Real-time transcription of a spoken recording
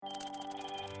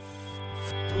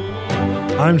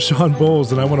I'm Shawn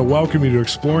Bolz, and I want to welcome you to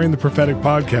Exploring the Prophetic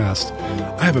podcast.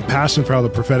 I have a passion for how the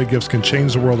prophetic gifts can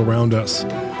change the world around us.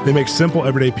 They make simple,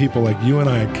 everyday people like you and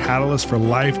I a catalyst for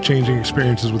life-changing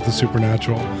experiences with the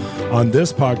supernatural. On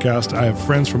this podcast, I have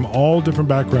friends from all different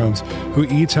backgrounds who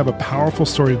each have a powerful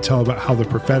story to tell about how the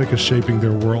prophetic is shaping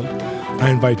their world.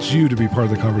 I invite you to be part of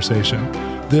the conversation.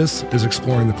 This is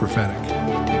Exploring the Prophetic.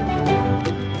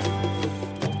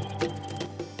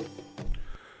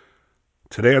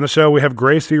 Today on the show, we have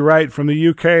Gracie Wright from the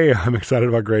UK. I'm excited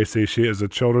about Gracie. She is a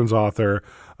children's author,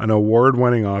 an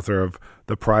award-winning author of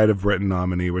the Pride of Britain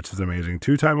nominee, which is amazing.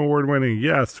 2-time award-winning,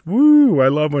 yes. Woo! I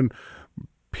love when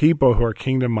people who are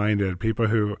kingdom-minded, people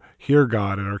who hear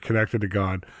God and are connected to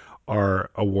God are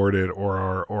awarded or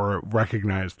are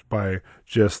recognized by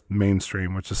just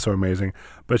mainstream, which is so amazing.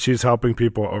 But she's helping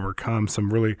people overcome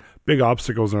some really big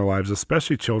obstacles in their lives,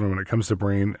 especially children when it comes to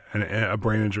brain and a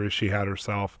brain injury she had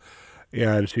herself.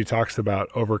 And she talks about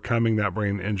overcoming that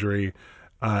brain injury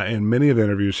in many of the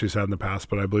interviews she's had in the past,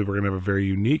 but I believe we're going to have a very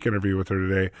unique interview with her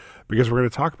today because we're going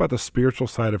to talk about the spiritual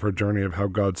side of her journey of how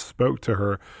God spoke to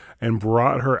her and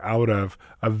brought her out of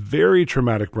a very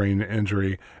traumatic brain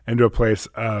injury into a place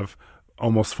of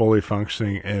almost fully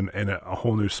functioning in a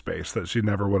whole new space that she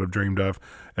never would have dreamed of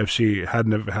if she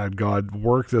hadn't have had God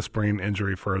work this brain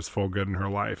injury for his full good in her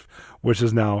life, which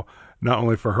is now not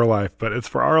only for her life, but it's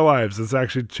for our lives. It's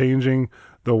actually changing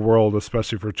the world,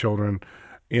 especially for children.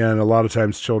 And a lot of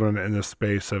times children in this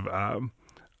space of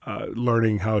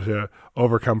learning how to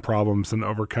overcome problems and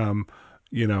overcome,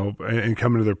 and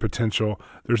come into their potential.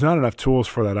 There's not enough tools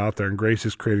for that out there. And Grace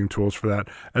is creating tools for that,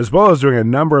 as well as doing a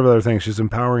number of other things. She's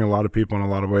empowering a lot of people in a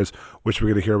lot of ways, which we're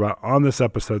going to hear about on this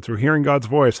episode through hearing God's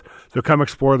voice. So come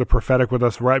explore the prophetic with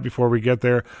us. Right before we get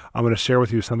there, I'm going to share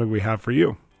with you something we have for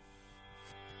you.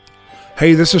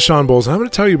 Hey, this is Shawn Bolz, and I'm going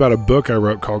to tell you about a book I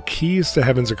wrote called Keys to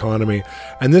Heaven's Economy.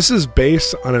 And this is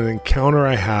based on an encounter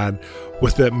I had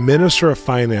with the Minister of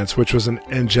Finance, which was an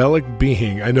angelic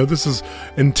being. I know this is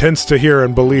intense to hear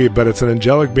and believe, but it's an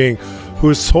angelic being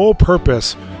whose sole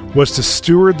purpose was to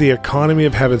steward the economy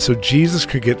of heaven so Jesus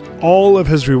could get all of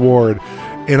his reward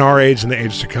in our age and the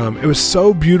age to come. It was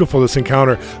so beautiful, this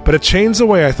encounter, but it changed the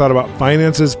way I thought about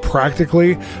finances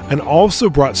practically and also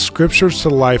brought scriptures to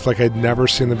life like I'd never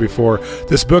seen them before.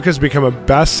 This book has become a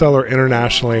bestseller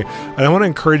internationally, and I want to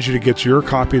encourage you to get your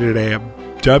copy today at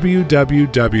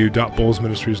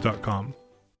www.bolzministries.com.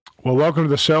 Well, welcome to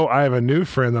the show. I have a new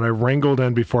friend that I wrangled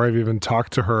in before I've even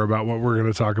talked to her about what we're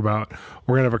going to talk about.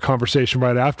 We're going to have a conversation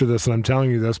right after this, and I'm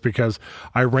telling you this because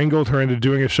I wrangled her into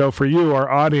doing a show for you, our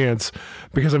audience,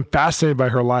 because I'm fascinated by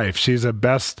her life. She's a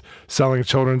best-selling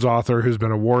children's author who's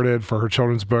been awarded for her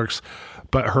children's books,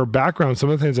 but her background, some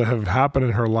of the things that have happened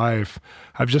in her life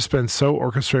have just been so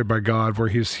orchestrated by God, where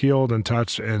he's healed and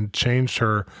touched and changed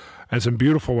her in some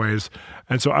beautiful ways.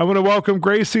 And so I want to welcome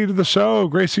Gracie to the show.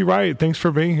 Gracie Wright, thanks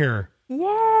for being here.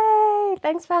 Yay!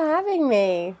 Thanks for having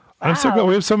me. Wow. I'm so glad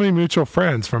we have so many mutual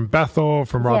friends from Bethel,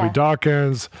 from Robbie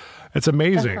Dawkins. It's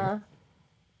amazing.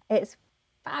 It's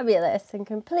fabulous and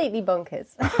completely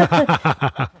bonkers.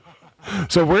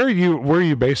 So where are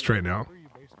you based right now?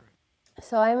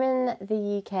 So I'm in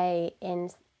the UK in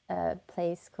a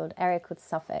area called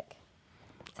Suffolk.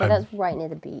 So that's right near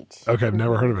the beach. Okay, I've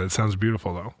never heard of it. It sounds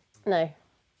beautiful though. No.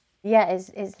 Yeah,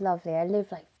 it's lovely. I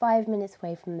live like 5 minutes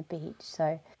away from the beach,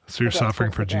 so you're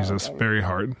suffering for Jesus very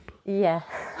hard. Yeah.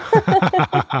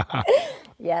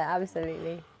 Yeah,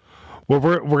 absolutely. Well,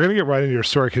 we're going to get right into your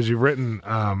story because you've written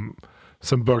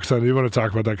some books. I do want to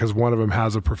talk about that because one of them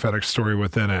has a prophetic story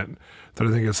within it that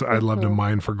I think I'd love to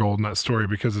mine for gold in that story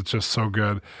because it's just so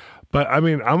good. But I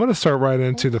mean, I'm going to start right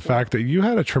into the fact that you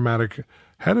had a traumatic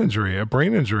head injury, a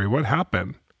brain injury. What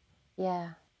happened?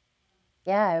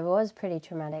 Yeah, it was pretty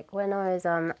traumatic. When I was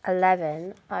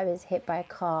 11, I was hit by a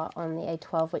car on the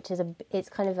A12, which is it's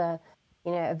kind of a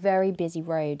very busy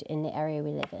road in the area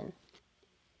we live in.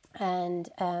 And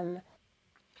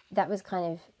that was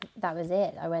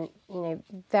it. I went,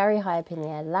 very high up in the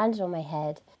air, landed on my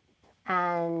head,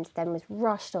 and then was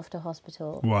rushed off to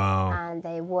hospital. Wow. And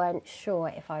they weren't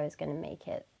sure if I was going to make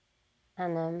it.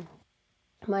 And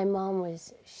my mom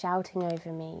was shouting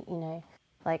over me,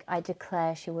 like, I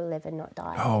declare she will live and not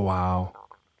die. Oh, wow.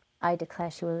 I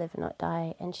declare she will live and not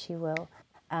die, and she will,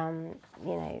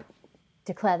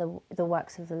 declare the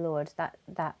works of the Lord. That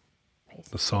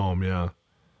basically. The psalm, yeah.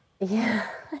 Yeah,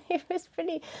 it was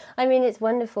pretty, it's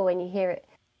wonderful when you hear it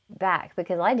back,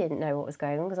 because I didn't know what was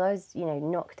going on, because I was,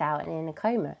 knocked out and in a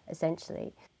coma,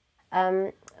 essentially.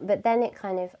 But then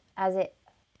as it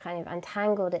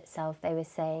untangled itself, they were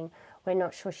saying, we're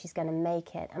not sure she's going to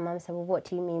make it. And Mum said, well, what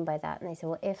do you mean by that? And they said,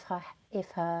 well, if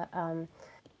her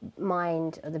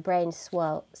the brain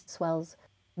swells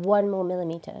 1 more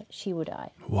millimeter, she will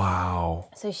die. Wow.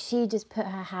 So she just put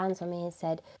her hands on me and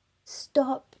said,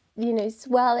 stop,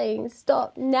 swelling,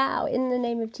 stop now in the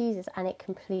name of Jesus. And it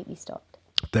completely stopped.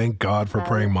 Thank God for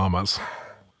praying mamas.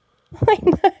 I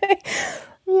know.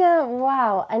 Yeah,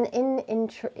 wow. And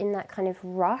in that kind of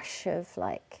rush of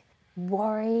like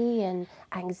worry and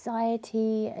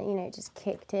anxiety, it just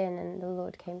kicked in and the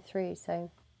Lord came through. So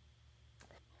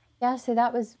yeah, so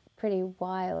that was pretty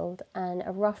wild and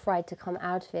a rough ride to come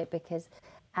out of it, because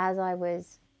as I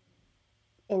was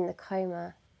in the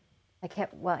coma, I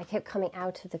kept coming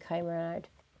out of the coma and I'd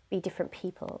be different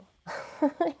people.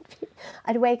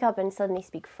 I'd wake up and suddenly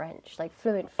speak French, like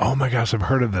fluent French. Oh my gosh, I've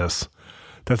heard of this.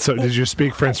 That's so. Did you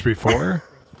speak French before?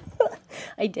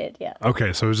 I did, yeah.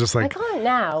 Okay, so it was just like... I can't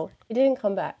now. It didn't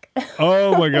come back.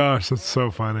 Oh my gosh, that's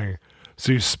so funny.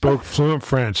 So you spoke fluent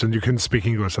French and you couldn't speak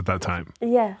English at that time?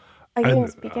 Yeah, I couldn't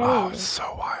speak any English.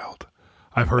 So wild.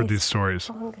 I've heard these stories.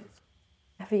 Bonkers.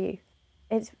 Have you?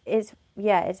 It's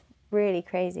really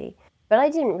crazy. But I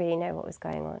didn't really know what was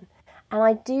going on. And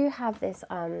I do have this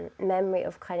memory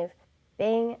of kind of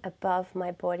being above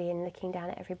my body and looking down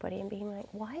at everybody and being like,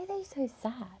 why are they so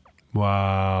sad?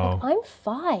 Wow. Like, I'm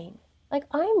fine. Like,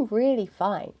 I'm really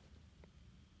fine.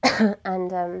 and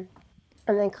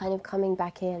then kind of coming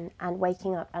back in and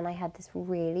waking up, and I had this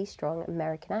really strong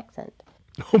American accent.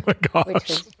 Oh my gosh.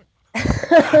 Which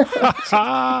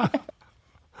was...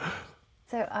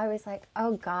 So I was like,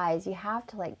 oh, guys, you have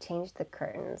to, like, change the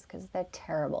curtains because they're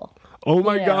terrible. Oh,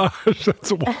 my gosh.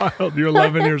 That's wild. You're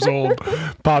 11 years old,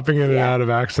 popping in and out of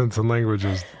accents and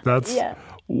languages. That's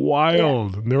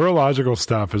wild. Yeah. Neurological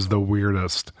stuff is the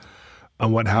weirdest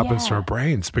on what happens to our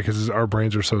brains, because our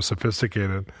brains are so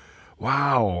sophisticated.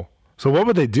 Wow. So what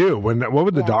would they do? What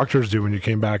would the doctors do when you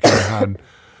came back and had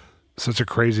such a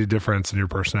crazy difference in your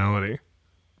personality?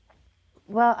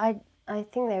 Well, I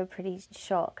think they were pretty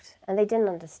shocked, and they didn't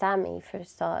understand me for a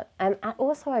start. And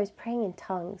also, I was praying in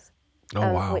tongues,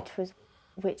 wow.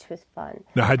 which was fun.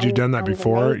 Now, had you done that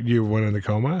before you went into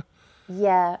coma?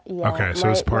 Yeah. Okay, so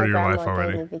it's part of your life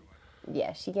already.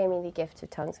 She gave me the gift of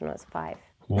tongues when I was 5.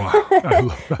 Wow,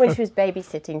 which was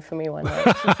babysitting for me one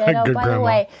night. She said, "Oh, by the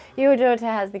way, your daughter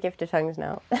has the gift of tongues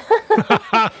now."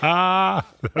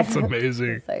 That's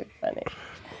amazing. So funny,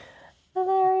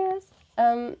 hilarious.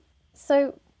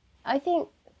 So I think,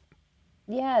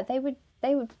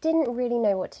 they didn't really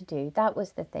know what to do. That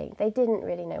was the thing. They didn't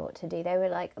really know what to do. They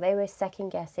were second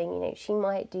guessing. She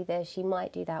might do this, she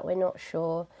might do that. We're not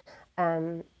sure.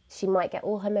 She might get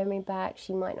all her memory back.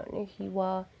 She might not know who you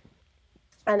are.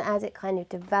 And as it kind of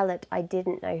developed, I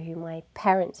didn't know who my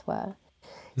parents were.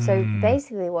 So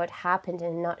basically what happened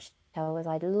in a nutshell was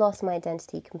I'd lost my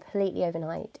identity completely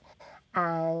overnight.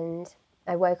 And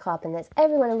I woke up and there's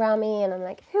everyone around me and I'm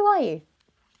like, who are you?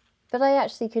 But I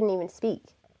actually couldn't even speak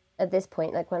at this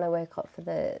point, like when I woke up for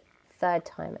the 3rd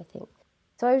time, I think.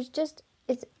 So I was just,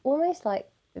 it's almost like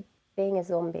being a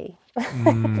zombie,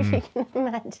 if you can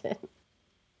imagine.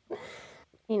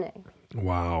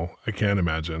 Wow, I can't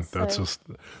imagine. That's just...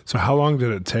 So how long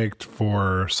did it take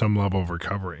for some level of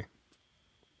recovery?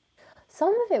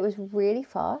 Some of it was really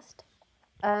fast,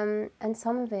 and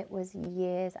some of it was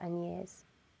years and years.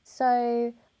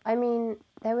 So, I mean,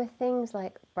 there were things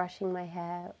like brushing my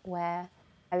hair where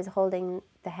I was holding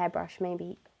the hairbrush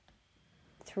maybe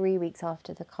 3 weeks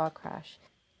after the car crash,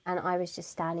 and I was just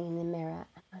standing in the mirror,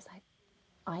 and I was like,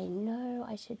 I know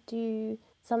I should do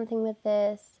something with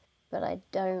this, but I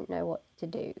don't know what to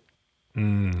do.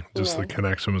 The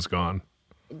connection was gone.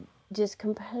 Just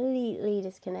completely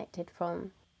disconnected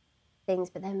from things,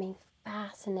 but then being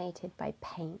fascinated by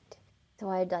paint. So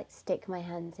I'd like stick my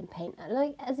hands in paint,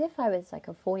 like as if I was like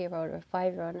a 4-year-old or a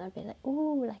 5-year-old, and I'd be like,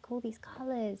 ooh, like all these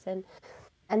colours. And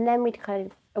then we'd kind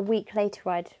of, a week later,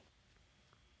 I'd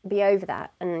be over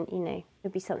that and,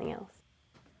 it'd be something else.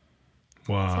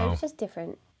 Wow. So it's just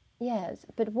different. Yes.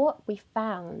 But what we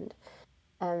found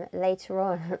later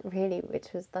on, really,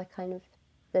 which was the kind of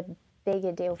the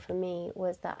bigger deal for me,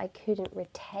 was that I couldn't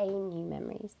retain new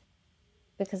memories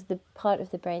because the part of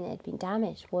the brain that had been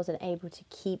damaged wasn't able to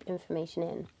keep information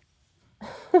in.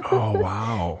 Oh,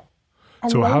 wow.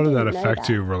 So how did that affect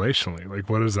you relationally? Like,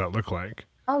 what does that look like?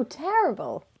 Oh,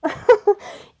 terrible.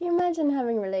 You imagine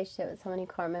having a relationship with someone who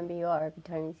can't remember who you are every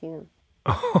time you see them.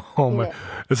 Oh, my.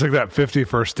 It's like that 50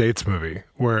 First Dates movie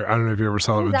where, I don't know if you ever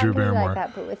saw it with Drew Barrymore.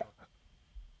 Like that, but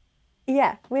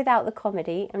without the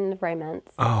comedy and the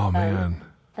romance. Oh, man.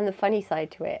 And the funny side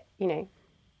to it,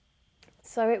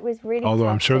 So it was really... Although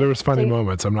I'm sure there was funny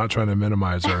moments. I'm not trying to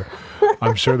minimize her.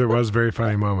 I'm sure there was very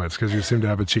funny moments because you seem to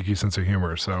have a cheeky sense of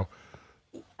humor, so...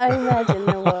 I imagine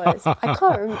there was. I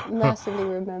can't massively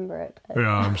remember it. But.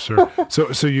 Yeah, I'm sure.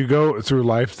 So you go through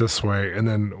life this way, and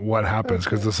then what happens?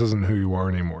 Because this isn't who you are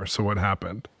anymore. So what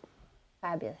happened?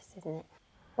 Fabulous, isn't it?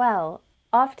 Well,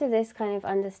 after this kind of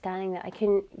understanding that I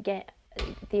couldn't get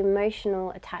the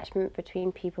emotional attachment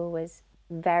between people was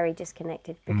very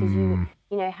disconnected, because you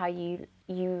know how you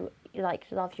like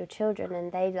love your children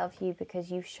and they love you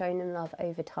because you've shown them love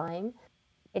over time.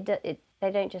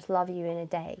 They don't just love you in a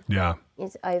day. Yeah.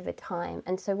 It's over time.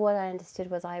 And so what I understood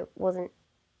was I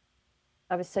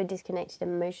was so disconnected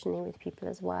emotionally with people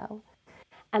as well.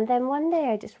 And then one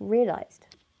day I just realized,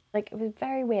 like, it was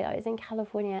very weird. I was in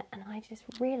California and I just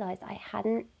realized I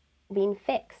hadn't been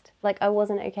fixed. Like, I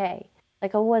wasn't okay.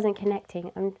 Like, I wasn't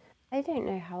connecting. I don't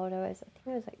know how old I was. I think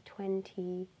I was like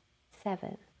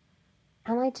 27.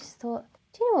 And I just thought,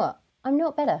 do you know what? I'm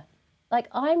not better. Like,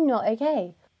 I'm not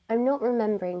okay. I'm not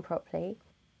remembering properly,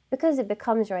 because it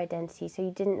becomes your identity. So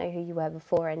you didn't know who you were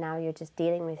before, and now you're just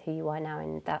dealing with who you are now,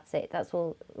 and that's it. That's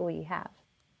all you have.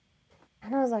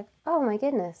 And I was like, oh my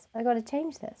goodness, I got to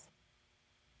change this.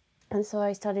 And so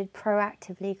I started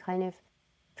proactively kind of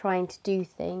trying to do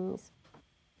things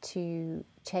to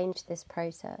change this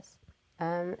process.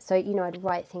 So, you know, I'd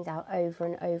write things out over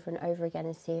and over and over again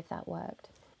and see if that worked.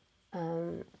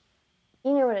 You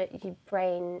know what your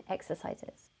brain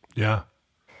exercises. Yeah.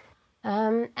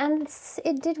 And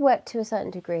it did work to a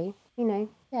certain degree, you know.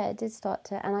 Yeah, it did start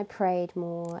to, and I prayed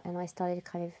more, and I started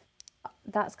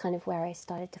that's kind of where I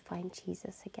started to find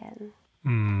Jesus again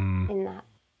in that,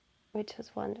 which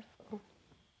was wonderful.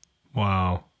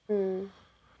 Wow. And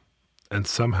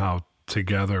somehow,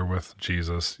 together with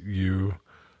Jesus, you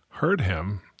heard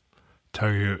him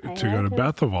tell you to go to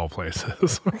Beth, of all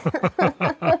places.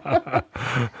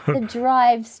 The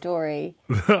drive story.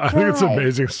 I think it's an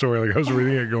amazing story. Like, I was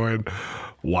reading it going,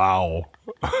 wow.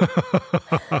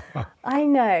 I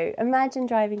know. Imagine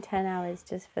driving 10 hours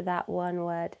just for that one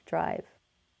word, drive.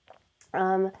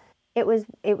 It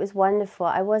was wonderful.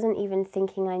 I wasn't even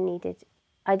thinking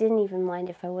I didn't even mind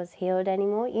if I was healed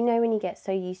anymore. You know, when you get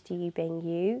so used to you being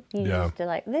you used to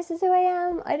like, this is who I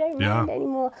am. I don't mind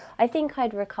anymore. I think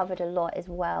I'd recovered a lot as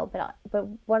well, but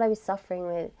what I was suffering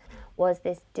with was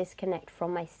this disconnect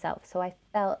from myself. So I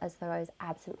felt as though I was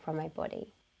absent from my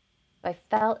body. I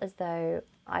felt as though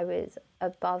I was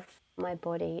above my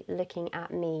body, looking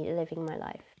at me, living my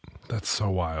life. That's so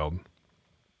wild.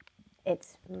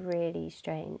 It's really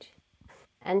strange.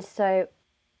 And so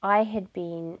I had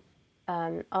been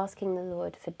asking the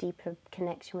Lord for deeper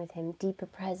connection with him, deeper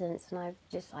presence, and I've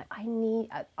just like,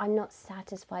 I'm not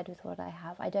satisfied with what I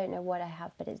have. I don't know what I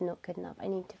have, but it's not good enough. I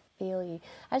need to feel you.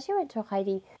 Actually, I went to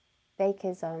Heidi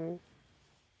Baker's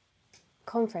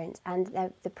conference, and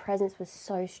the presence was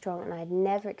so strong, and I had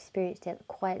never experienced it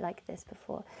quite like this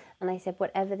before. And I said,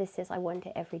 whatever this is, I want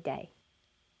it every day.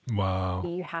 Wow.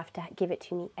 You have to give it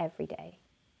to me every day,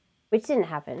 which didn't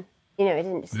happen. You know, it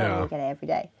didn't just suddenly get it every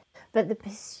day. But the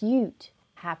pursuit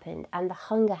happened, and the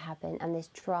hunger happened, and this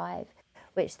drive,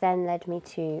 which then led me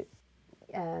to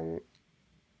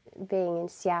being in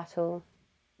Seattle.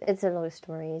 It's a long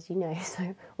story, as you know,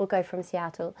 so we'll go from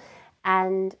Seattle.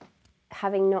 And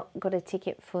having not got a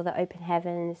ticket for the Open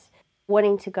Heavens,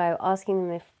 wanting to go, asking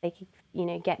them if they could, you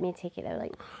know, get me a ticket. They were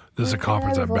like, "There's a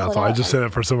conference at Bethel." I just said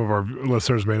it for some of our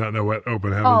listeners may not know what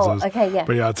Open Heavens is. Okay, yeah.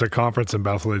 But yeah, it's a conference in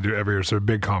Bethel they do every year. So a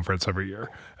big conference every year,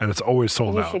 and it's always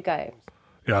sold out. You should go.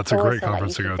 Yeah, it's a great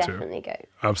conference to go to. Definitely go.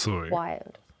 Absolutely.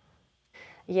 Wild.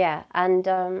 Yeah, and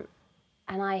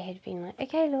I had been like,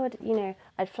 okay, Lord, you know,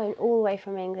 I'd flown all the way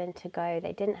from England to go.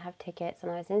 They didn't have tickets,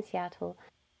 and I was in Seattle,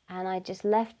 and I just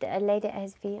left it. I laid it at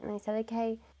his feet, and I said,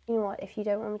 okay, you know what? If you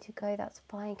don't want me to go, that's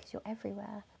fine, because you're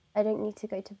everywhere. I don't need to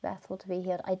go to Bethel to be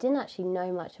healed. I didn't actually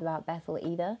know much about Bethel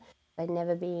either. I'd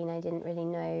never been. I didn't really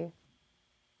know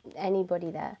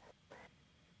anybody there.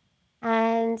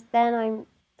 And then I'm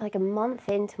like a month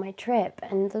into my trip,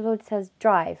 and the Lord says,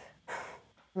 drive.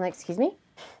 I'm like, excuse me?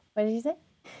 What did you say?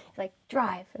 He's like,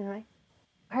 drive. And I'm like,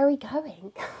 where are we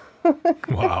going?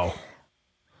 Wow.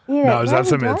 You know, now, is that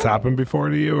something that's happened before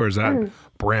to you, or is that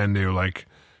brand new? Like,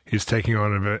 he's taking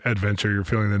on an adventure, you're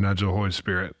feeling the nudge of the Holy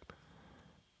Spirit?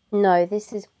 No,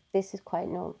 this is quite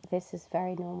normal. This is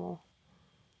very normal.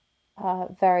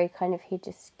 Very kind of, he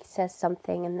just says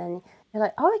something, and then you're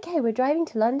like, oh, okay, we're driving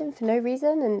to London for no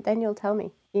reason, and then you'll tell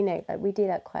me. You know, like, we do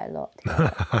that quite a lot.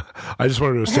 I just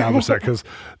wanted to establish that, because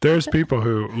there's people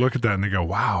who look at that and they go,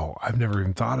 wow, I've never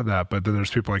even thought of that. But then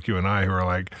there's people like you and I who are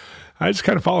like, I just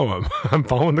kind of follow him. I'm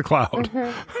following the cloud.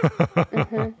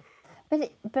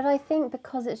 But I think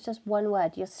because it's just one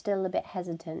word, you're still a bit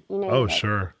hesitant. You know. Oh, like,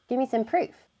 sure. Give me some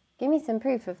proof. Give me some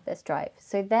proof of this drive.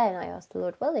 So then I asked the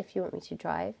Lord, well, if you want me to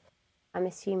drive, I'm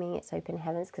assuming it's open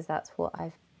heavens because that's what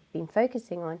I've been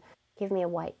focusing on. Give me a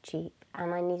white Jeep,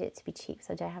 and I need it to be cheap because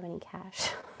I don't have any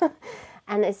cash.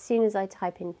 And as soon as I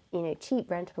type in, cheap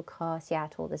rentable car,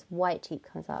 Seattle, this white Jeep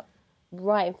comes up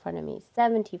right in front of me,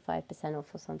 75%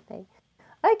 off or something.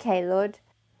 Okay, Lord,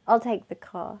 I'll take the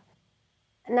car.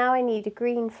 Now I need a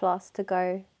green floss to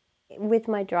go with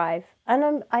my drive.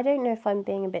 And I don't know if I'm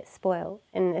being a bit spoiled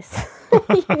in this,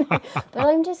 but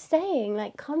I'm just saying,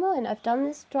 like, come on, I've done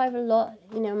this drive a lot,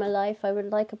 in my life. I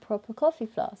would like a proper coffee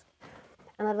flask.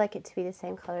 And I'd like it to be the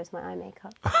same colour as my eye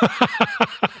makeup.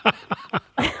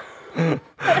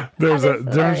 There's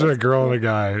a girl and a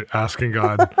guy asking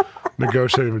God,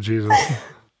 negotiating with Jesus.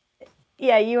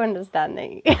 Yeah, you understand,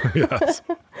 don't you? Yes.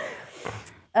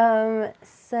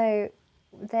 So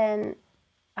then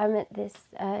I'm at this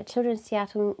Children's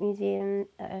Seattle Museum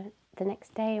the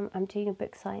next day. I'm doing a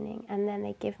book signing, and then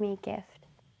they give me a gift,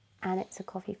 and it's a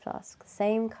coffee flask,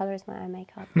 same colour as my eye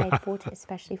makeup. They bought it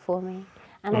especially for me.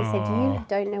 And I said, you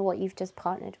don't know what you've just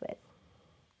partnered with.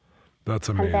 That's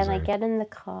amazing. And then I get in the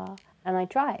car and I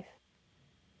drive.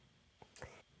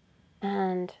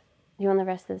 And you want the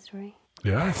rest of the story?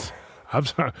 Yes. I'm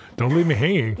sorry. Don't leave me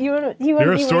hanging. You're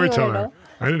a storyteller.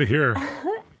 I need to hear.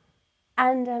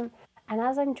 And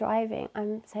as I'm driving,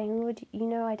 I'm saying, Lord,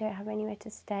 I don't have anywhere to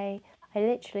stay. I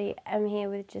literally am here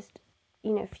with just,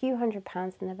 a few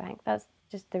 £100 in the bank. That's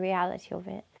just the reality of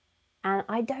it. And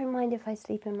I don't mind if I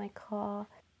sleep in my car.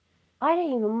 I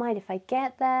don't even mind if I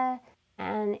get there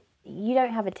and you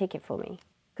don't have a ticket for me.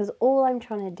 Because all I'm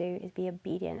trying to do is be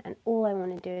obedient, and all I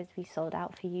want to do is be sold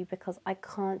out for you, because I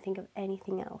can't think of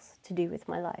anything else to do with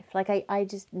my life. Like, I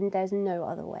just, there's no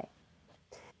other way.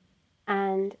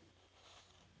 And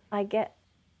I get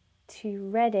to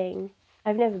Reading.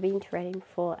 I've never been to Reading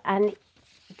before. And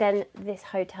then this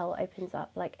hotel opens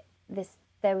up, like this.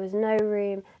 There was no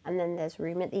room, and then there's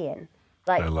room at the inn.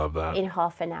 Like, I love that. In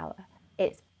half an hour.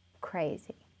 It's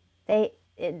crazy. And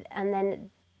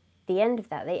then the end of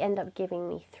that, they end up giving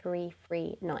me 3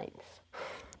 free nights.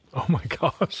 Oh my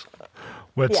gosh.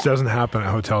 Which doesn't happen at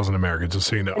hotels in America, just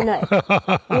so you know. No.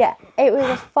 Yeah. It was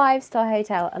a 5-star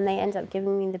hotel, and they end up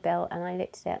giving me the bill, and I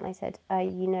looked at it and I said, I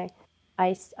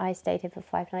stayed here for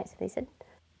 5 nights. And they said,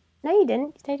 no, you didn't.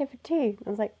 You stayed here for 2. And I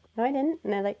was like, no, I didn't.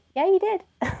 And they're like, yeah, you did.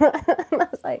 And I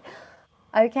was like,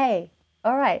 okay,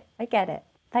 all right, I get it.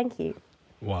 Thank you.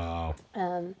 Wow.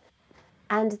 And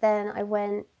then I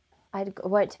went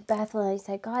to Bethel, and I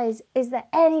said, guys, is there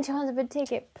any chance of a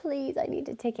ticket? Please, I need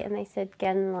a ticket. And they said,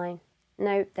 get in line.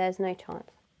 No, there's no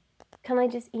chance. Can I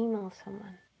just email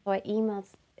someone? So I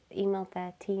emailed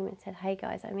their team and said, hey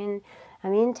guys, I'm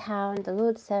in town. The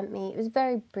Lord sent me. It was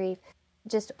very brief.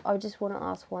 I just want to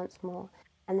ask once more.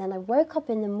 And then I woke up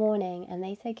in the morning and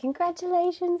they said,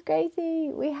 congratulations, Gracie,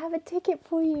 we have a ticket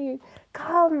for you.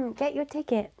 Come, get your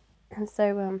ticket. And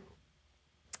so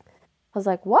I was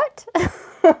like, what?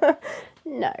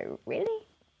 No, really?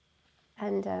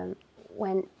 And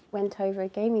went over,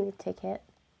 gave me the ticket.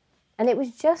 And it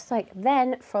was just like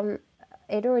then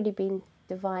it'd already been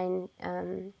divine,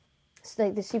 so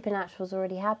like the supernatural was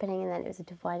already happening, and then it was a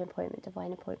divine appointment.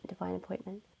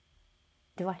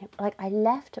 Like I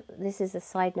left, this is a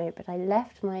side note, but I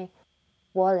left my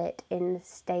wallet in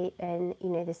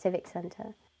the civic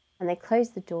center, and they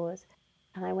closed the doors,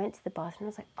 and I went to the bathroom. I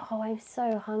was like, oh, I'm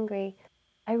so hungry.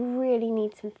 I really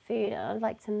need some food. I'd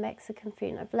like some Mexican food.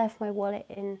 And I've left my wallet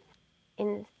in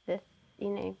the,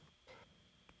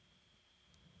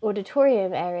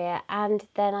 auditorium area. And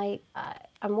then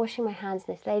I'm washing my hands,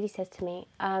 and this lady says to me,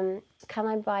 can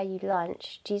I buy you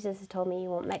lunch? Jesus has told me you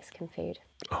want Mexican food.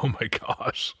 Oh my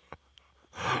gosh.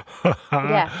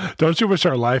 Yeah. Don't you wish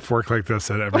our life worked like this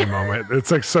at every moment?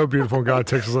 It's like so beautiful. God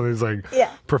takes us on these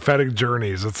prophetic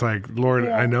journeys. It's like, Lord,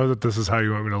 I know that this is how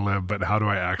you want me to live, but how do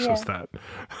I access that?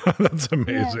 That's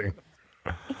amazing.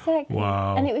 Yeah. Exactly.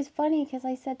 Wow. And it was funny because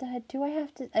I said to her, do I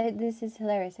have to, this is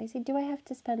hilarious. I said, do I have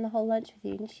to spend the whole lunch with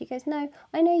you? And she goes, no,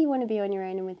 I know you want to be on your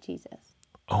own and with Jesus.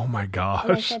 Oh my gosh.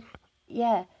 And I said,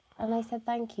 yeah. And I said,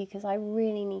 thank you, because I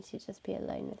really need to just be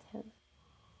alone with him.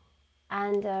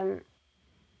 And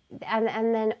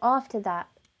then after that,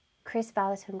 Chris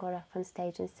Valentin got up on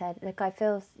stage and said, look, I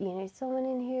feel, someone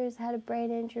in here has had a brain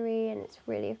injury and it's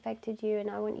really affected you, and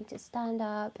I want you to stand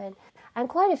up. And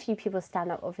quite a few people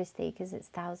stand up, obviously, because it's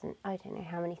thousands. I don't know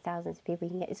how many thousands of people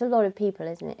you can get. It's a lot of people,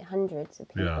 isn't it? Hundreds of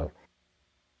people. Yeah.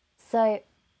 So,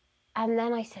 and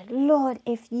then I said, Lord,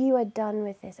 if you are done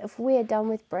with this, if we are done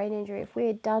with brain injury, if we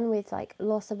are done with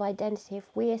loss of identity,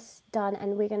 if we are done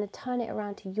and we're going to turn it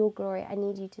around to your glory, I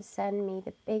need you to send me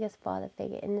the biggest father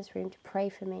figure in this room to pray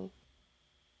for me.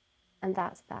 And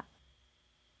that's that.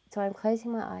 So I'm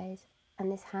closing my eyes,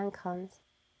 and this hand comes,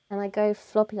 and I go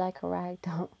floppy like a rag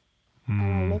doll. And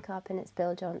I look up, and it's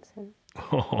Bill Johnson.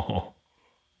 Oh.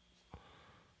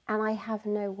 And I have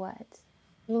no words.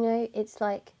 You know, it's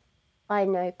like, I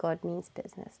know God means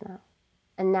business now.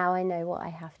 And now I know what I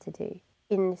have to do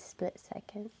in this split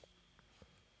second.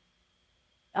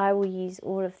 I will use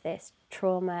all of this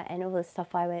trauma and all the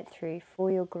stuff I went through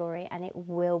for your glory, and it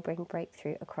will bring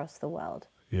breakthrough across the world.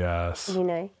 Yes. You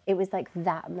know, it was like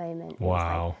that moment. It Wow.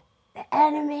 was like, the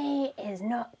enemy is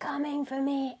not coming for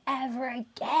me ever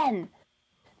again.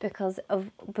 Because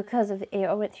of it,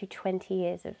 I went through 20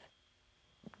 years of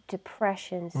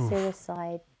depression,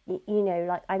 suicide, you know,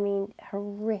 like, I mean,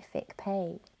 horrific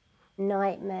pain,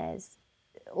 nightmares,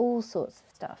 all sorts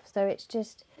of stuff. So it's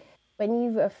just, when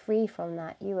you were free from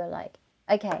that, you were like,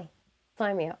 okay,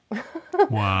 sign me up.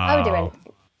 Wow. I would do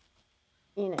anything,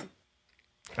 you know.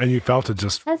 And you felt it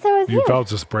just, And so you felt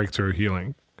just breakthrough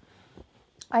healing.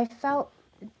 I felt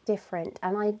different,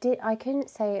 and I couldn't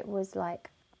say it was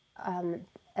like,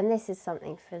 and this is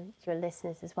something for your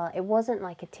listeners as well, it wasn't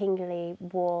like a tingly,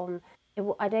 warm,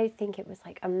 I don't think it was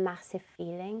like a massive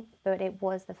feeling, but it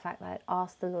was the fact that I'd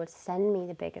asked the Lord to send me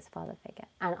the biggest father figure,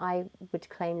 and I would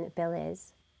claim that Bill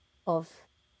is of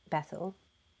Bethel,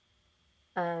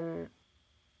 and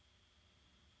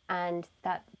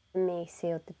that for me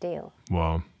sealed the deal.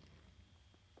 Wow.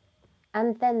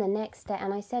 And then the next day,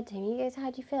 and I said to him, he goes,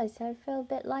 how do you feel? I said, I feel a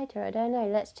bit lighter, I don't know,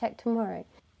 let's check tomorrow.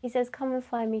 He says, come and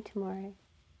find me tomorrow.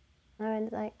 And I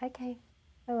went like, okay,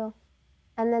 I will.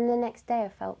 And then the next day I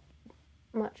felt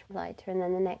much lighter, and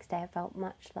then the next day I felt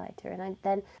much lighter. And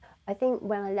I think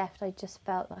when I left, I just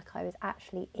felt like I was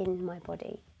actually in my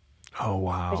body. Oh,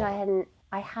 wow. Which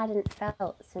I hadn't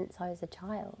felt since I was a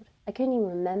child. I couldn't even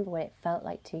remember what it felt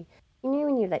like to, you know,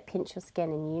 when you like pinch your skin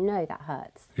and you know that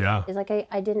hurts. Yeah. It's like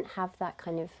I didn't have that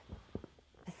kind of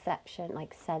perception,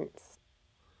 like sense.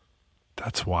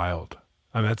 That's wild.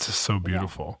 I mean, that's just so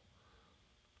beautiful.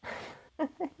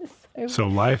 Yeah. So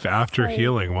life after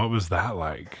healing, what was that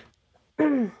like?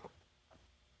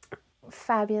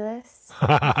 Fabulous.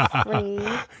 Free.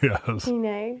 Yes.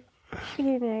 You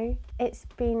know, it's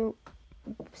been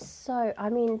so, I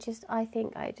mean, I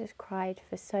think I just cried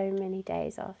for so many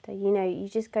days after. You know, you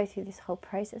just go through this whole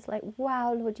process like,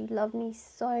 wow, Lord, you love me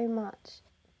so much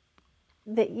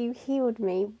that you healed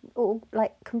me all,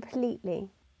 like, completely.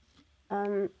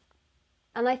 And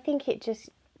I think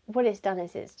what it's done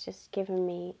is it's just given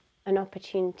me an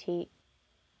opportunity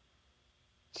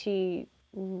to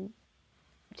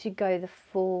go the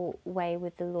full way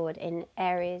with the Lord in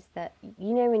areas that,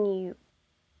 you know, when you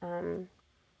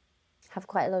have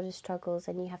quite a lot of struggles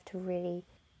and you have to really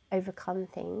overcome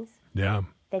things, Yeah.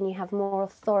 then you have more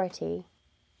authority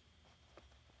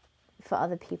for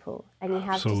other people, and you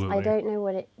have Absolutely. I don't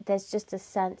know there's just a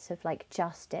sense of like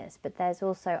justice, but there's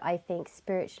also, I think,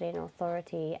 spiritually an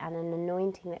authority and an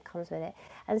anointing that comes with it.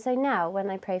 And so now when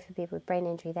I pray for people with brain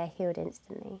injury, they're healed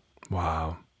instantly.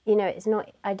 Wow. You know, it's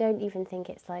not, I don't even think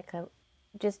it's like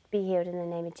just be healed in the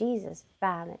name of Jesus,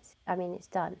 bam, it's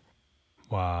done.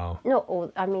 Wow. Not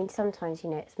all, I mean, sometimes, you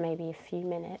know, it's maybe a few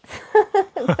minutes,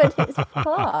 but it's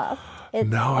fast.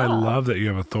 I love that you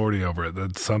have authority over it,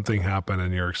 that something happened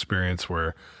in your experience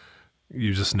where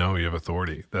you just know you have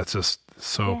authority. That's just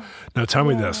so. Yeah. Now tell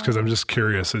me this, because I'm just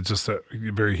curious. It's just a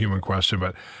very human question,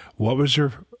 but what was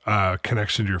your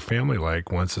connection to your family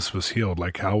like once this was healed?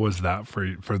 Like, how was that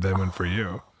for them and for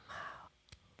you?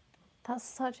 That's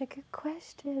such a good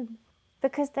question.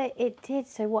 Because it did.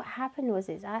 So what happened was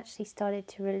it actually started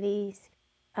to release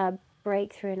a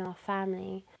breakthrough in our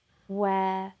family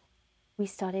where we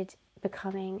started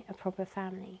becoming a proper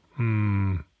family.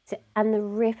 So, and the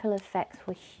ripple effects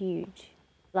were huge.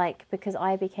 Like, because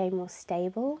I became more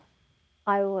stable,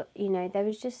 you know, there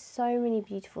was just so many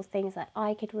beautiful things. Like,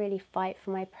 I could really fight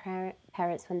for my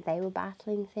parents when they were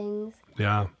battling things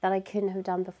that I couldn't have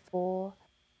done before.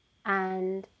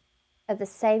 And at the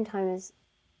same time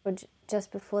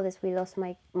just before this, we lost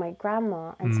my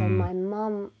grandma, and so my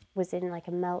mum was in like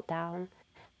a meltdown,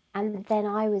 and then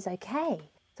I was okay,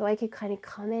 so I could kind of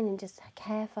come in and just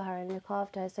care for her and look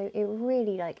after her. So it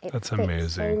really that's amazing.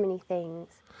 So many things.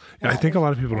 Yeah, I think a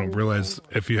lot of people don't realize,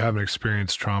 if you haven't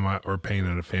experienced trauma or pain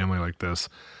in a family like this,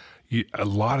 a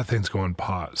lot of things go on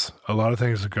pause. A lot of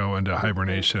things go into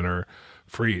hibernation or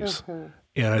freeze.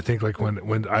 And I think like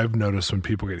when I've noticed when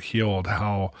people get healed,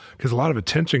 because a lot of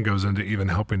attention goes into even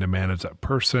helping to manage that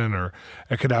person, or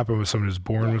it could happen with somebody who's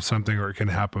born with something, or it can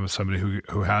happen with somebody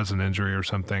who has an injury or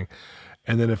something.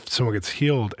 And then if someone gets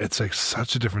healed, it's like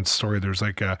such a different story. There's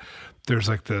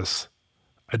like this,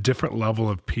 a different level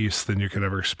of peace than you could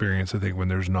ever experience, I think, when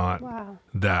there's not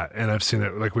that. And I've seen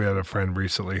it, like we had a friend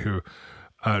recently who,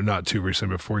 not too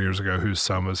recently, but 4 years ago, whose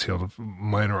son was healed of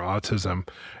minor autism.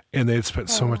 And they had spent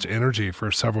so much energy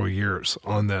for several years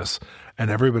on this. And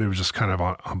everybody was just kind of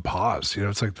on pause. You know,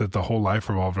 it's like the whole life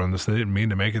revolved on this. They didn't mean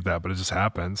to make it that, but it just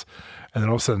happens. And then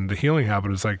all of a sudden the healing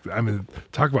happened. It's like, I mean,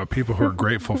 talk about people who are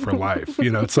grateful for life. You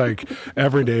know, it's like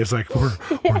every day is like, we're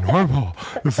normal.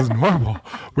 This is normal.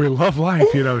 We love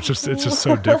life. You know, it's just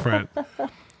so different.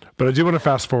 But I do want to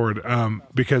fast forward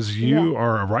because you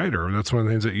are a writer. That's one of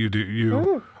the things that you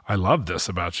do. I love this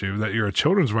about you, that you're a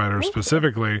children's writer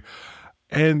specifically.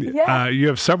 And you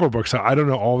have several books. I don't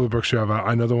know all the books you have out.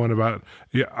 I know the one about,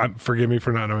 forgive me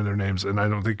for not knowing their names, and I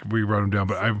don't think we wrote them down,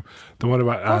 but the one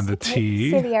about the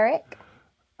tea. Silly Eric.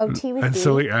 Oh, tea with and D.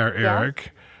 Silly Eric.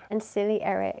 Yeah. And Silly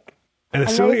Eric. And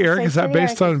Silly Eric, is that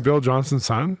based on Bill Johnson's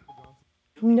son?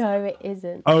 No, it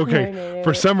isn't. Oh, okay. No,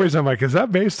 For some reason, I'm like, is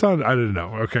that based on? I didn't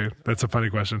know. Okay. That's a funny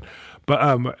question.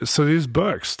 But so these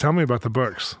books, tell me about the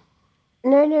books.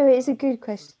 No, it's a good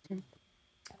question.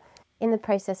 In the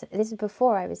process, this is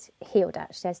before I was healed,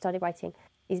 actually. I started writing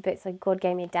these books. Like, God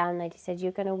gave me a download. He said,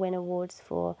 you're going to win awards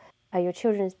for your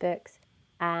children's books,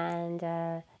 and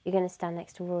you're going to stand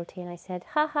next to royalty. And I said,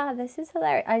 haha, this is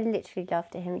hilarious. I literally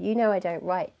laughed at him. You know I don't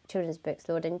write children's books,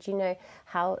 Lord. And do you know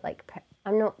how, like,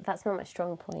 that's not my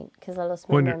strong point, because I lost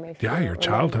my memory. Yeah, your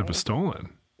childhood was stolen.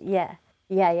 Yeah.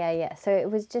 So it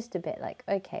was just a bit like,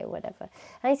 okay, whatever.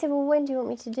 And I said, well, when do you want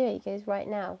me to do it? He goes, right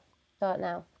now. Start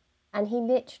now. And he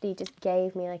literally just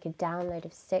gave me like a download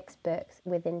of 6 books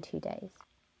within 2 days.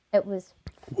 It was...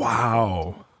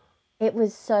 Wow. It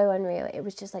was so unreal. It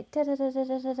was just like,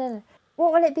 da-da-da-da-da-da-da.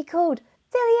 What will it be called?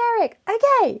 Silly Eric.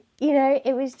 Okay. You know,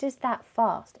 it was just that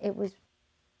fast. It was...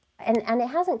 And it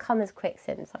hasn't come as quick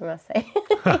since, I must say.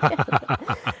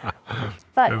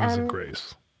 But, it was a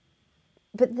grace.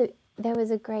 But there was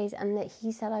a grace, and that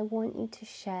he said, I want you to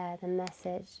share the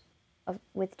message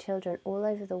with children all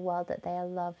over the world that they are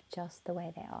loved just the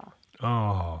way they are.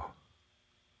 Oh.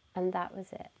 And that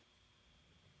was it.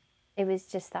 It was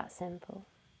just that simple.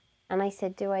 And I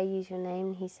said, do I use your name?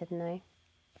 And he said, no.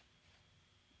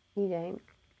 You don't.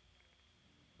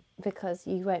 Because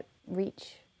you won't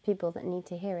reach people that need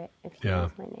to hear it if you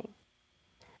use my name.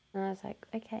 And I was like,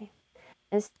 okay.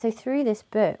 And so through this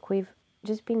book, we've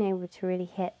just been able to really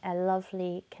hit a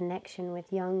lovely connection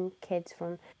with young kids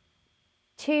from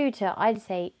 2 to, I'd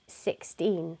say,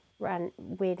 16,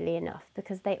 weirdly enough,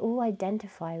 because they all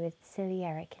identify with Silly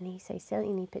Eric, and he's so silly,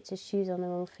 and he puts his shoes on the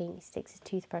wrong feet, and he sticks his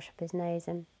toothbrush up his nose,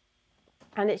 and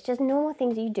it's just normal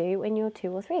things you do when you're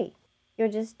 2 or 3. You're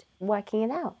just working it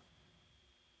out.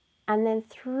 And then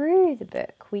through the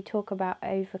book, we talk about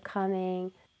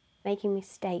overcoming, making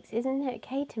mistakes. Isn't it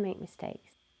okay to make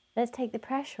mistakes? Let's take the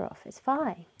pressure off. It's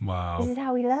fine. Wow. This is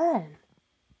how we learn.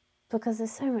 Because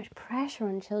there's so much pressure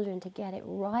on children to get it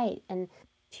right and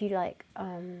to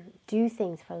do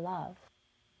things for love.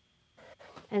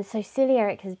 And so Silly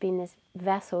Eric has been this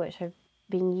vessel which I've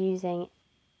been using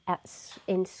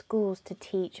in schools to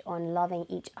teach on loving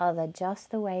each other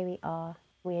just the way we are.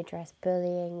 We address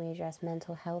bullying, we address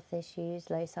mental health issues,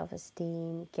 low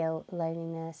self-esteem, guilt,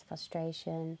 loneliness,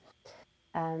 frustration,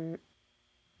 and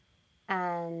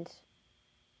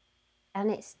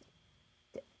it's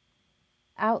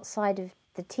outside of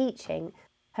the teaching,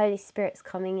 Holy Spirit's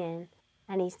coming in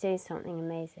and he's doing something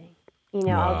amazing. You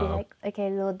know, wow. I'll be like,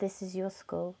 okay, Lord, this is your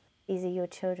school. These are your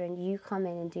children. You come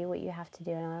in and do what you have to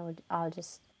do, and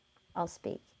I'll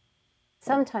speak.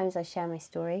 Sometimes I share my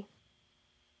story,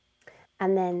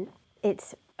 and then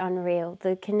it's unreal,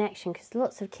 the connection, because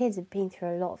lots of kids have been through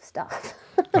a lot of stuff.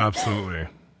 Absolutely.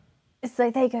 It's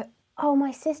like they go, oh,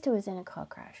 my sister was in a car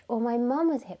crash, or my mum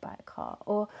was hit by a car,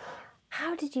 or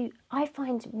I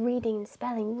find reading and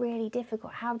spelling really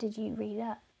difficult. How did you read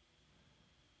that?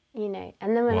 You know,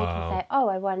 and then when I can say, oh,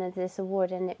 I won this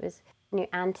award, and it was, you know,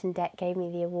 Anton Deck gave me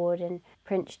the award, and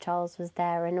Prince Charles was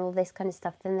there, and all this kind of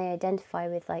stuff, then they identify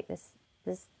with like this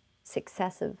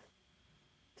success of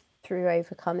through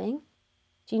overcoming.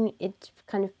 It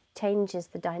kind of changes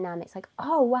the dynamics. Like,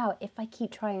 oh wow, if I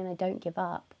keep trying and I don't give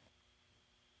up,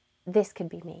 this could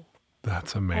be me.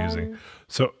 That's amazing.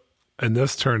 And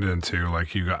this turned into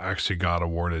like you actually got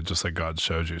awarded just like God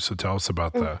showed you. So tell us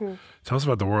about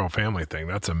the royal family thing.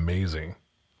 That's amazing.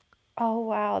 Oh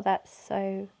wow, that's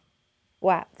so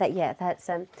wow. That's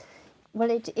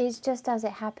well, it is just as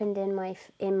it happened in my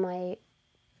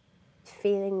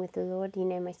feeling with the Lord. You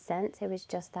know, my sense. It was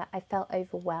just that I felt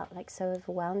overwhelmed, like so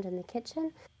overwhelmed in the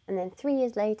kitchen. And then 3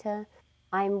 years later,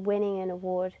 I'm winning an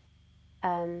award,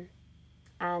 and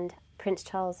Prince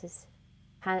Charles is,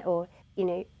 or you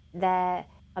know. They're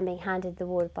I'm being handed the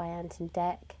award by Ant and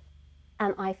Dec,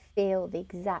 and I feel the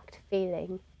exact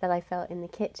feeling that I felt in the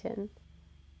kitchen.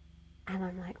 And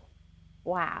I'm like,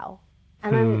 wow.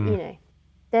 And I'm, you know,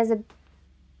 there's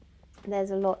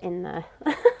a lot in there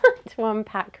to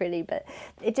unpack, really, but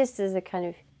it just is a kind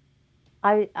of,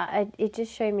 it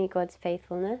just showed me God's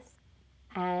faithfulness.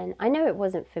 And I know it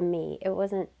wasn't for me. It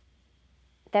wasn't,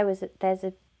 there's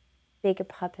a bigger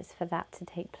purpose for that to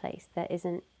take place that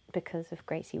isn't because of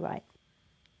Gracie Wright,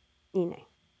 you know.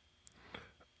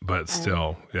 But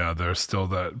still, there's still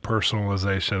that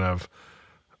personalization of,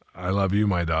 I love you,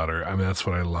 my daughter. I mean, that's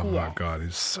what I love about God.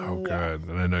 He's so good.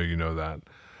 And I know you know that.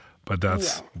 But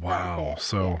that's, wow. That's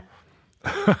so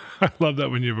I love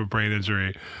that when you have a brain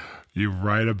injury, you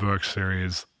write a book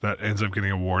series that ends up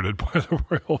getting awarded by the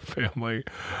royal family.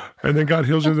 And then God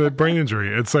heals you of the brain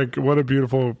injury. It's like, what a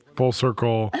beautiful full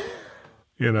circle,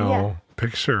 you know,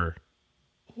 picture.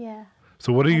 Yeah.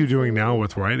 So what are you doing now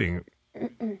with writing?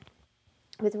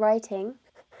 With writing?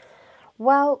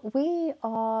 Well, we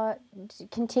are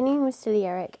continuing with Silly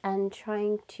Eric and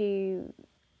trying to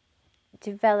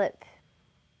develop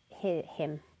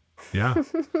him. Yeah.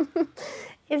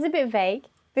 It's a bit vague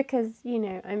because, you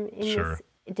know, I'm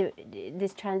in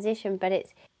this transition, but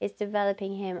it's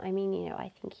developing him. I mean, you know,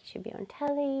 I think he should be on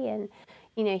telly, and,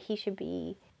 you know, he should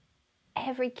be,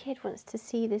 every kid wants to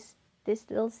see this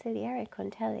little Silly Eric on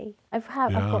telly. I've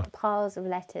got piles of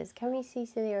letters. Can we see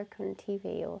Silly Eric on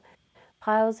TV? Or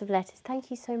piles of letters.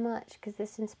 Thank you so much, because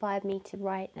this inspired me to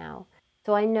write now.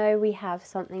 So I know we have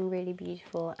something really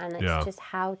beautiful, and it's just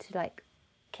how to, like,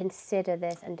 consider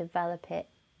this and develop it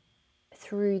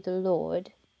through the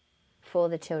Lord for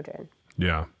the children.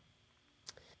 Yeah.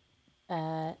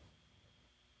 So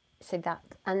that,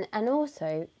 and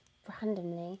also,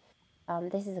 randomly,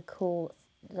 this is a cool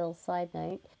little side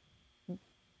note,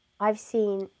 I've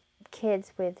seen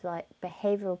kids with, like,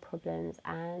 behavioural problems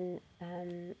and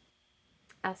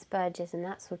Asperger's and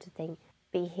that sort of thing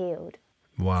be healed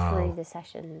through the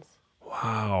sessions.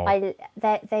 Wow.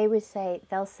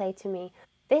 They'll say to me,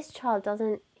 this child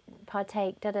doesn't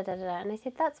partake, da-da-da-da-da. And I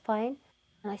said, that's fine.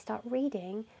 And I start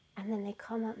reading, and then they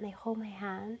come up and they hold my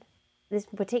hand. This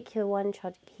particular one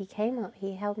child, he came up,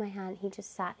 he held my hand, he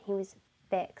just sat, he was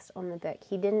fixed on the book.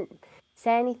 He didn't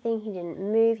say anything, he didn't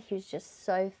move, he was just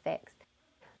so fixed.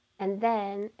 And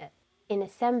then in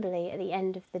assembly, at the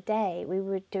end of the day, we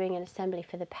were doing an assembly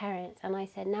for the parents, and I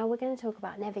said, now we're going to talk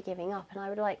about never giving up, and I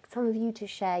would like some of you to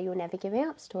share your never giving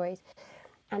up stories.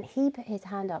 And he put his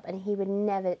hand up, and he would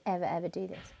never, ever, ever do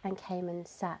this, and came and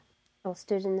sat or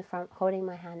stood in the front holding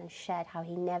my hand and shared how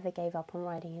he never gave up on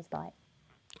riding his bike.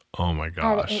 Oh my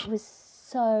gosh. And it was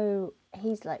so,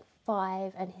 he's like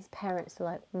 5, and his parents are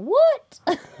like, what?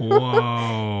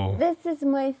 Whoa. This is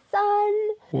my son.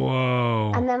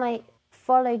 Whoa. And then I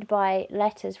followed by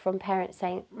letters from parents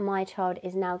saying, my child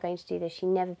is now going to do this. She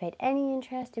never paid any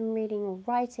interest in reading or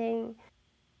writing,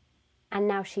 and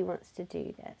now she wants to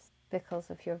do this because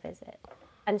of your visit.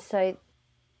 And so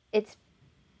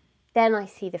then I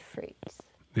see the fruits.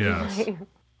 Yes.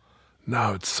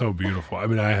 No, it's so beautiful. I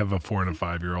mean, I have a 4 and a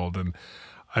 5-year-old, and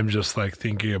I'm just like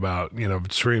thinking about, you know,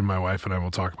 Sheree, my wife, and I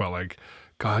will talk about, like,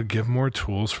 God, give more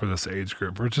tools for this age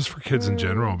group, or just for kids in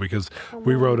general, because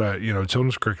we wrote a, you know,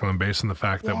 children's curriculum based on the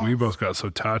fact that we both got so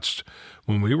touched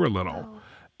when we were little. Oh.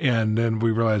 And then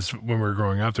we realized when we were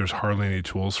growing up, there's hardly any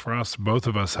tools for us. Both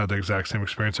of us had the exact same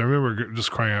experience. I remember just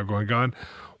crying out, going, God,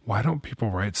 why don't people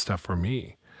write stuff for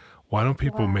me? Why don't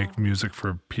people make music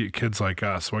for kids like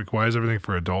us? Like, why is everything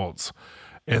for adults?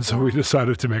 And so we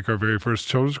decided to make our very first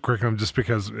children's curriculum, just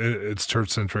because it's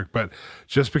church-centric, but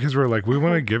just because we're like, we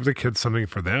want to give the kids something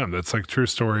for them that's like true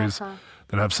stories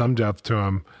that have some depth to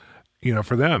them, you know,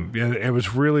 for them. And it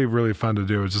was really, really fun to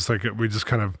do. It was just like, we just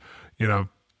kind of, you know,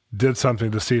 did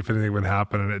something to see if anything would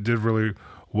happen, and it did really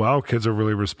well. Kids are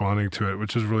really responding to it,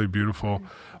 which is really beautiful.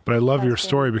 But I love your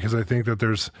story, because I think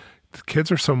that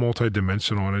kids are so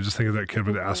multidimensional, and I just think of that kid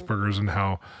with Asperger's and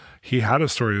how he had a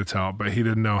story to tell, but he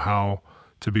didn't know how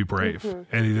to be brave,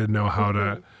 and he didn't know how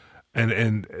to,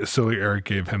 and Silly Eric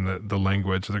gave him the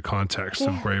language, the context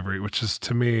of bravery, which is,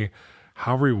 to me,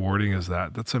 how rewarding is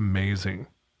that? That's amazing.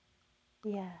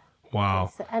 Yeah.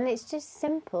 Wow. And it's just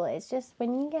simple. It's just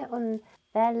when you get on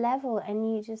their level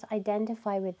and you just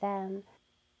identify with them,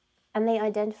 and they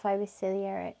identify with Silly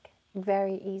Eric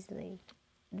very easily,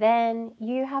 then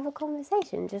you have a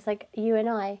conversation, just like you and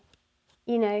I,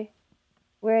 you know,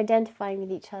 we're identifying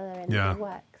with each other, and it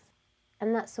works.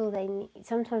 And that's all they need.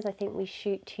 Sometimes I think we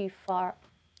shoot too far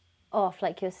off,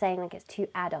 like you're saying, like it's too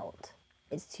adult.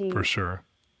 It's too... For sure.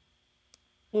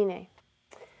 You know.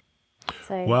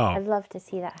 So I'd love to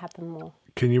see that happen more.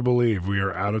 Can you believe we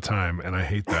are out of time? And I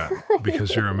hate that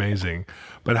because you're amazing.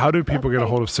 But how do people get a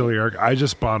hold of Silly Eric? I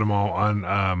just bought them all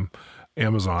on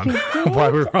Amazon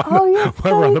while we're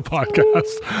on the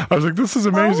podcast. I was like, this is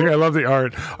amazing. I love the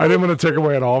art. I didn't want to take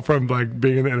away at all from like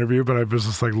being in the interview, but I was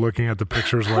just like looking at the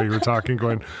pictures while you were talking,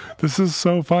 going, this is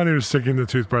so funny. Just sticking the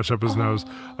toothbrush up his nose.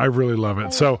 I really love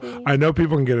it. So I know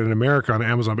people can get it in America on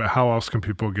Amazon, but how else can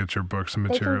people get your books and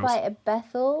materials? They can buy at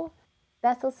Bethel.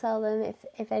 Bethel sell them.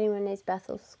 If anyone knows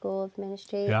Bethel School of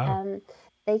Ministry,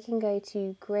 they can go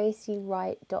to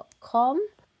graciewright.com,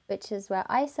 which is where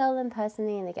I sell them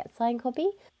personally, and they get signed copy,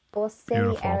 or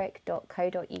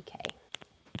sillyeric.co.uk.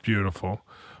 Beautiful.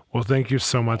 Well, thank you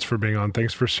so much for being on.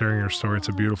 Thanks for sharing your story. It's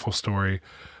a beautiful story.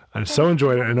 I so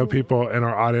enjoyed it. I know people in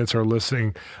our audience are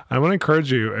listening. I want to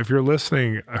encourage you, if you're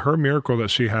listening, her miracle that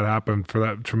she had happen for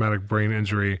that traumatic brain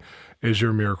injury is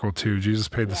your miracle too. Jesus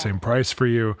paid the same price for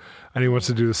you, and he wants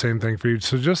to do the same thing for you.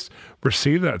 So just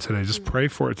receive that today. Just pray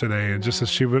for it today. And just as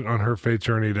she went on her faith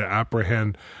journey to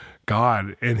apprehend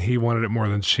God, and he wanted it more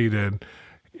than she did,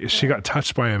 she got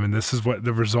touched by him. And this is what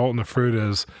the result and the fruit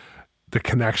is, the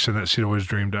connection that she'd always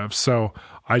dreamed of. So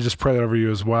I just pray that over you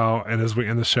as well. And as we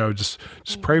end the show, just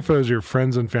pray for those of your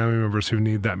friends and family members who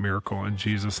need that miracle. In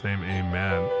Jesus' name,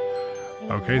 amen.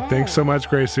 Okay, thanks so much,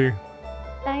 Gracie.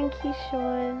 Thank you,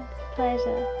 Shawn.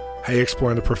 Pleasure. Hey,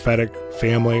 Exploring the Prophetic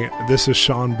family. This is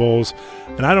Shawn Bolz.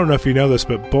 And I don't know if you know this,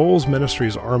 but Bolz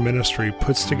Ministries, our ministry,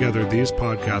 puts together these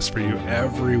podcasts for you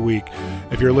every week.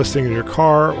 If you're listening in your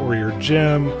car or your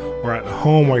gym or at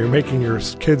home while you're making your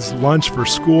kids lunch for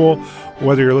school,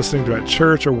 whether you're listening to at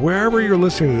church or wherever you're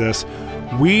listening to this,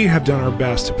 we have done our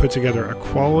best to put together a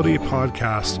quality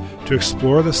podcast to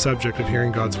explore the subject of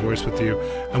hearing God's voice with you.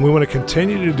 And we want to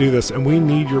continue to do this, and we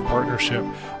need your partnership.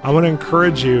 I want to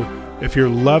encourage you, if you're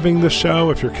loving the show,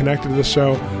 if you're connected to the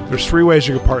show, there's 3 ways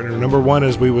you can partner. Number 1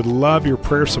 is we would love your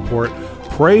prayer support.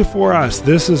 Pray for us.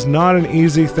 This is not an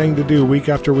easy thing to do week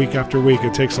after week after week.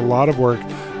 It takes a lot of work.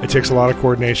 It takes a lot of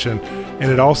coordination.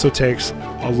 And it also takes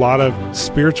a lot of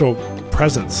spiritual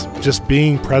presence, just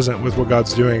being present with what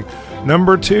God's doing.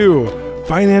 Number 2,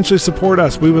 financially support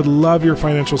us. We would love your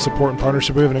financial support and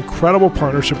partnership. We have an incredible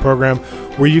partnership program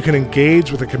where you can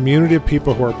engage with a community of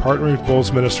people who are partnering with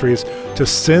Bolz Ministries to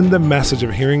send the message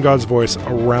of hearing God's voice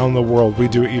around the world. We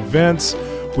do events.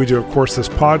 We do, of course, this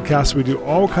podcast. We do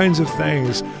all kinds of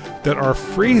things that are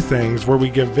free things where we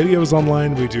give videos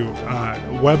online. We do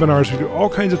webinars. We do all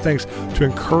kinds of things to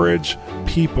encourage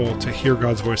people to hear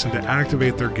God's voice and to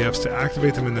activate their gifts, to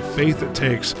activate them in the faith it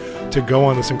takes to go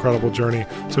on this incredible journey.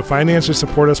 So financially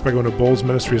support us by going to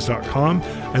bolzministries.com.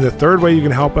 And the third way you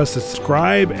can help us is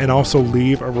subscribe and also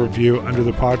leave a review under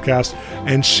the podcast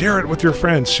and share it with your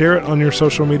friends. Share it on your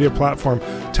social media platform.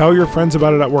 Tell your friends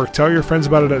about it at work. Tell your friends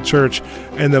about it at church.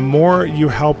 And the more you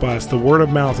help us, the word of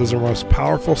mouth is our most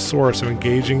powerful source of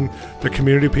engaging the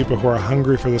community of people who are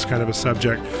hungry for this kind of a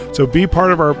subject. So be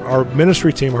part of our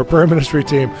ministry team, our prayer ministry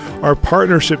team, our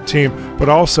partnership team, but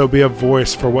also be a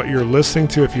voice for what you're listening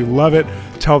to. If you love it,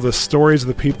 tell the stories of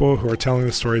the people who are telling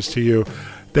the stories to you.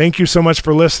 Thank you so much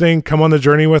for listening. Come on the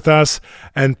journey with us,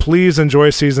 and please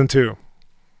enjoy season 2.